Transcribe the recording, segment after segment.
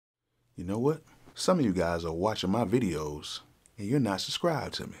You know what? Some of you guys are watching my videos and you're not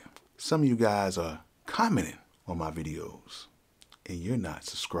subscribed to me. Some of you guys are commenting on my videos and you're not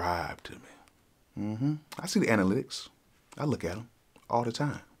subscribed to me. I see the analytics. I look at them all the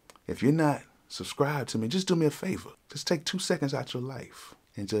time. If you're not subscribed to me, just do me a favor. Just take 2 seconds out your life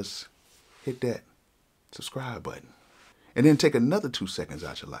and just hit that subscribe button. And then take another 2 seconds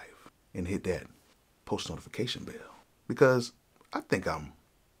out your life and hit that post notification bell. Because I think I'm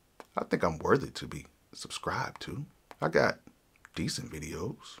worthy to be subscribed to. I got decent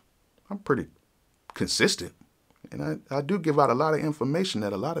videos. I'm pretty consistent. And I do give out a lot of information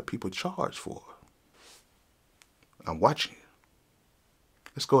that a lot of people charge for. I'm watching you.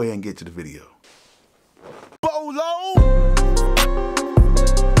 Let's go ahead and get to the video. Bolo!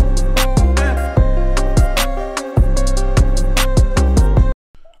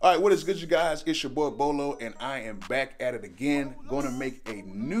 All right, what is good, you guys? It's your boy Bolo, and I am back at it again. Going to make a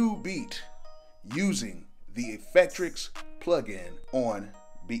new beat using the Effectrix plugin on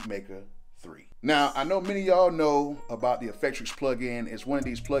Beatmaker 3. Now, I know many of y'all know about the Effectrix plugin. It's one of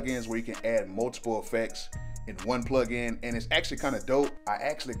these plugins where you can add multiple effects in one plugin, and it's actually kind of dope. I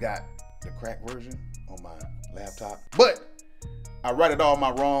actually got the crack version on my laptop, but I righted all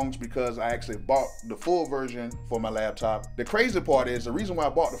my wrongs because I actually bought the full version for my laptop. The crazy part is, the reason why I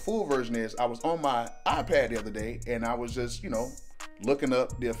bought the full version is I was on my iPad the other day and I was just, looking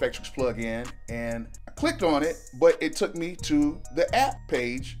up the Effectrix plugin and I clicked on it, but it took me to the app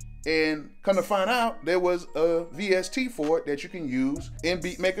page, and come to find out there was a VST for it that you can use in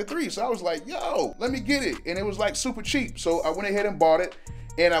Beatmaker 3. So I was like, yo, let me get it. And it was like super cheap. So I went ahead and bought it.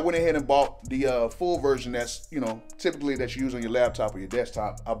 And I went ahead and bought the full version that's, typically that you use on your laptop or your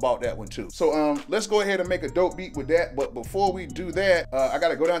desktop. I bought that one too. So let's go ahead and make a dope beat with that. But before we do that, I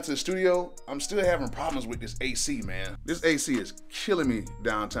gotta go down to the studio. I'm still having problems with this AC, man. This AC is killing me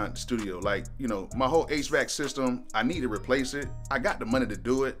downtown at the studio. Like, my whole HVAC system, I need to replace it. I got the money to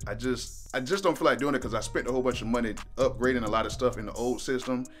do it. I just don't feel like doing it because I spent a whole bunch of money upgrading a lot of stuff in the old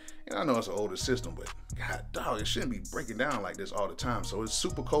system. And I know it's an older system, but god dog, it shouldn't be breaking down like this all the time. So it's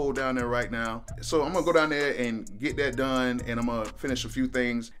super cold down there right now. So I'm gonna go down there and get that done, and I'm gonna finish a few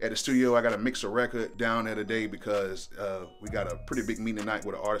things at the studio. I gotta mix a record down there today because we got a pretty big meeting tonight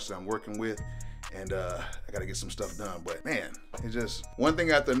with an artist that I'm working with. And I gotta get some stuff done, but man, it's just one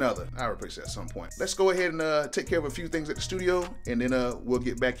thing after another. I'll replace it at some point. Let's go ahead and take care of a few things at the studio, and then we'll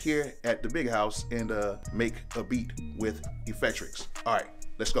get back here at the big house and make a beat with Effectrix. All right,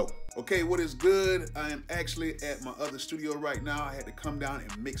 let's go. Okay, what is good? I am actually at my other studio right now. I had to come down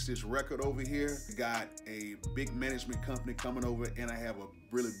and mix this record over here. Got a big management company coming over, and I have a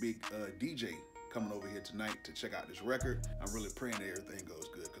really big DJ coming over here tonight to check out this record. I'm really praying that everything goes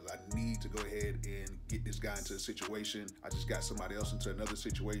good because I need to go ahead and get this guy into a situation. I just got somebody else into another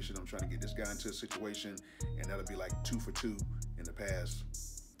situation. I'm trying to get this guy into a situation, and that'll be like 2 for 2 in the past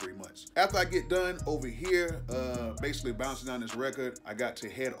 3 months. After I get done over here, basically bouncing down this record, I got to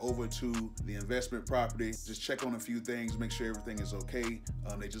head over to the investment property, just check on a few things, make sure everything is okay.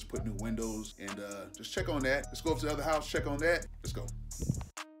 They just put new windows, and just check on that. Let's go up to the other house, check on that. Let's go.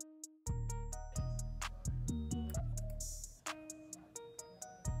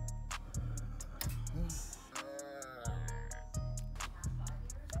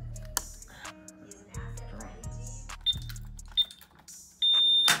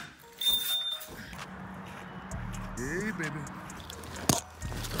 Hey, baby.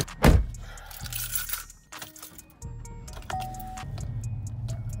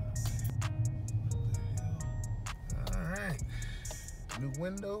 All right. New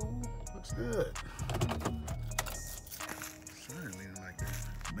window. Looks good. Sorry, leaning like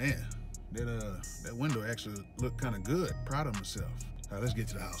that. Man, that window actually looked kind of good. Proud of myself. All right, let's get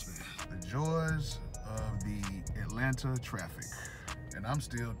to the house, man. The joys of the Atlanta traffic. And I'm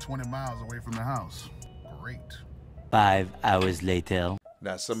still 20 miles away from the house. Great. 5 hours later.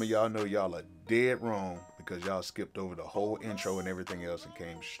 Now, some of y'all know y'all are dead wrong because y'all skipped over the whole intro and everything else and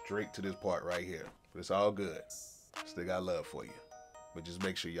came straight to this part right here. But it's all good. Still got love for you. But just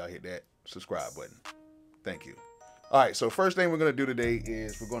make sure y'all hit that subscribe button. Thank you. All right, so first thing we're gonna do today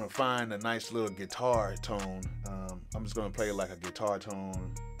is we're gonna find a nice little guitar tone. I'm just gonna play like a guitar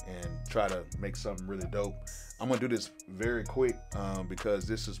tone and try to make something really dope. I'm gonna do this very quick because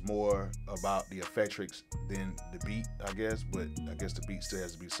this is more about the Effectrix than the beat, I guess, but I guess the beat still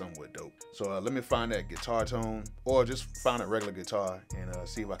has to be somewhat dope. So let me find that guitar tone, or just find a regular guitar and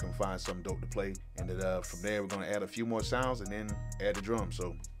see if I can find something dope to play. And then from there, we're gonna add a few more sounds and then add the drums.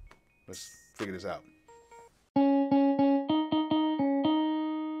 So let's figure this out.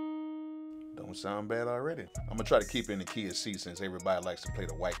 Don't Don't sound bad already. I'm gonna try to keep it in the key of C since everybody likes to play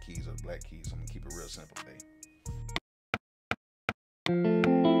the white keys or the black keys. So I'm gonna keep it real simple today.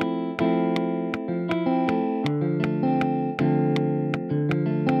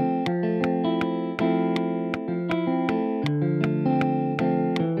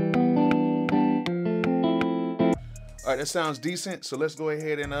 All right, that sounds decent. So let's go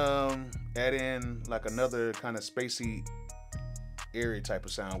ahead and add in like another kind of spacey, airy type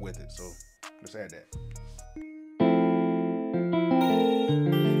of sound with it. So let's add that.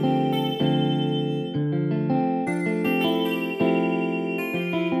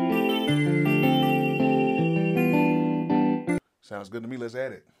 Sounds good to me. Let's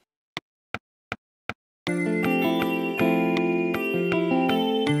add it.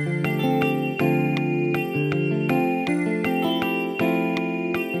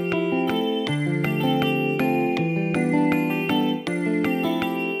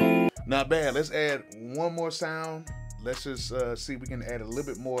 Not bad. Let's add one more sound. Let's just see if we can add a little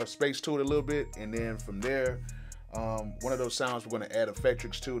bit more space to it a little bit. And then from there, one of those sounds we're going to add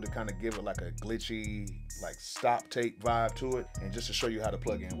Effectrix to kind of give it like a glitchy, like stop tape vibe to it. And just to show you how the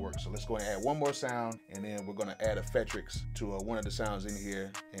plugin works. So let's go and add one more sound. And then we're going to add Effectrix to one of the sounds in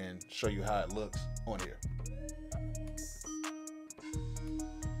here and show you how it looks on here.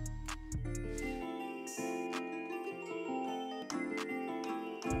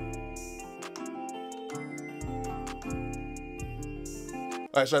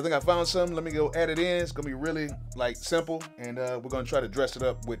 All right, so I think I found something. Let me go add it in. It's gonna be really like simple, and we're gonna try to dress it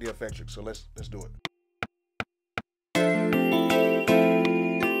up with the Effectrix. So let's do it.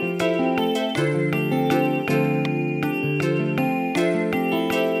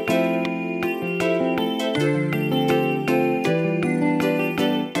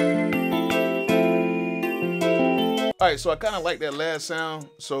 All right, so I kind of like that last sound.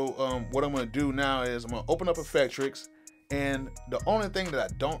 So what I'm gonna do now is I'm gonna open up Effectrix. And the only thing that I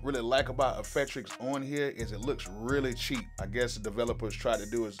don't really like about Effectrix on here is it looks really cheap. I guess the developers tried to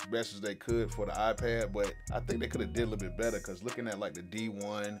do as best as they could for the iPad, but I think they could have did a little bit better because looking at like the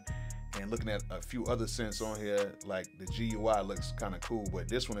D1 and looking at a few other synths on here, like the GUI looks kind of cool, but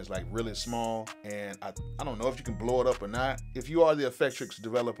this one is like really small. And I don't know if you can blow it up or not. If you are the Effectrix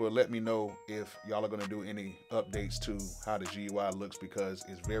developer, let me know if y'all are gonna do any updates to how the GUI looks because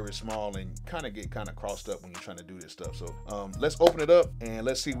it's very small and kind of get crossed up when you're trying to do this stuff. So let's open it up and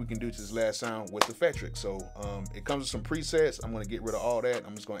let's see what we can do to this last sound with Effectrix. So it comes with some presets. I'm gonna get rid of all that.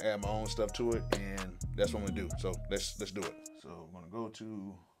 I'm just gonna add my own stuff to it, and that's what I'm gonna do. So let's do it. So I'm gonna go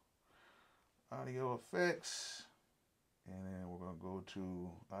to audio effects, and then we're going to go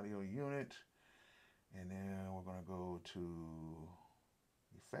to audio unit, and then we're going to go to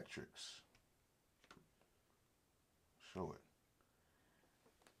Effectrix. Show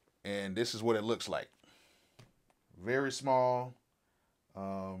it. And this is what it looks like. Very small.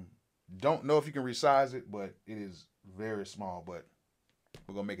 Don't know if you can resize it, but it is very small, but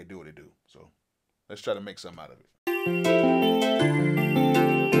we're going to make it do what it do. So let's try to make something out of it.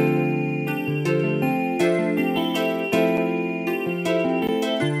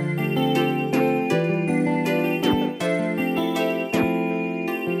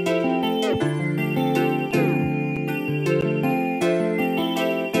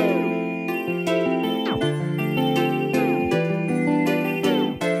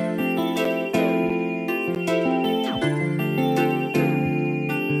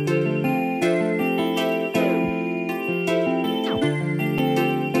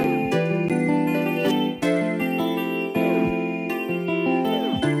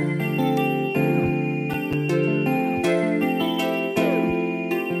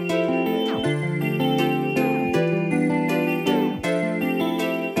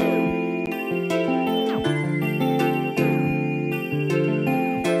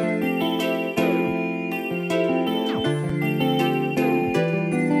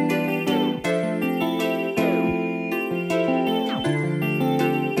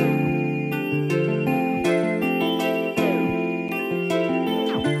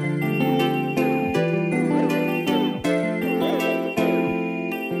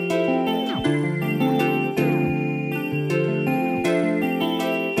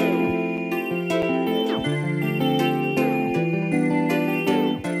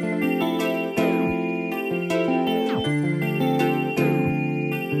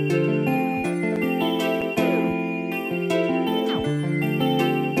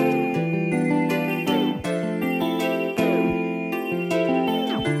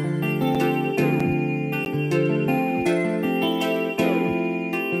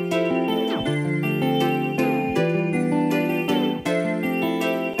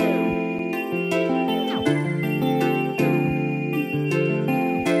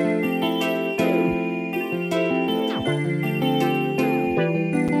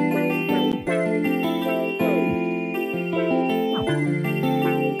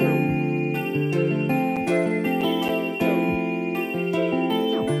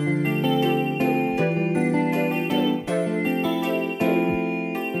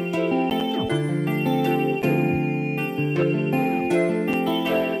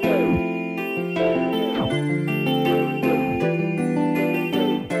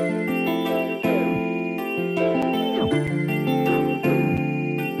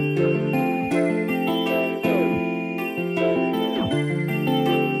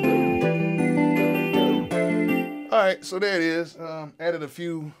 so there it is. Added a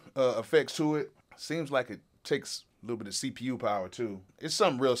few effects to it. Seems like it takes a little bit of CPU power too. It's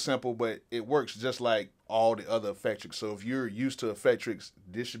something real simple, but it works just like all the other Effectrix. So if you're used to Effectrix,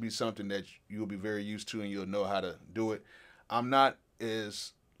 this should be something that you'll be very used to and you'll know how to do it. I'm not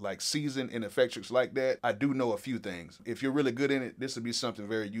as like seasoned in Effectrix like that. I do know a few things. If you're really good in it, this would be something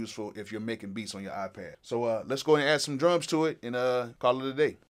very useful if you're making beats on your iPad. So let's go ahead and add some drums to it and call it a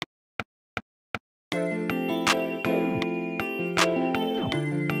day.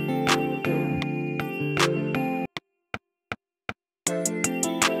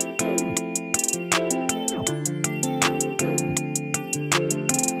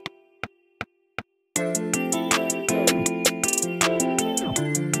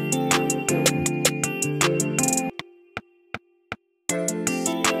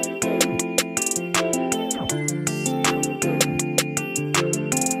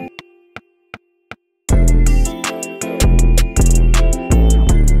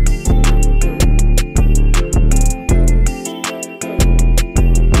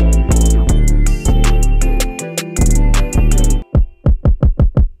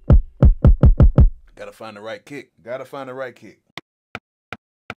 Gotta find the right kick. Gotta find the right kick.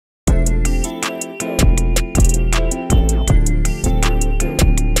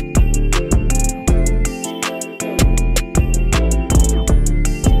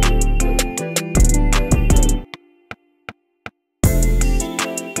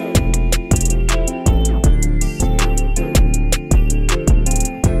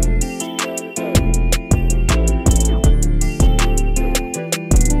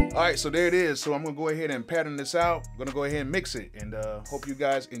 Alright, so there it is. So I'm gonna go ahead and pattern this out. I'm gonna go ahead and mix it, and hope you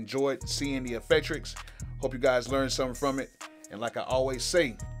guys enjoyed seeing the Effectrix. Hope you guys learned something from it. And like I always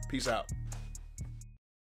say, peace out.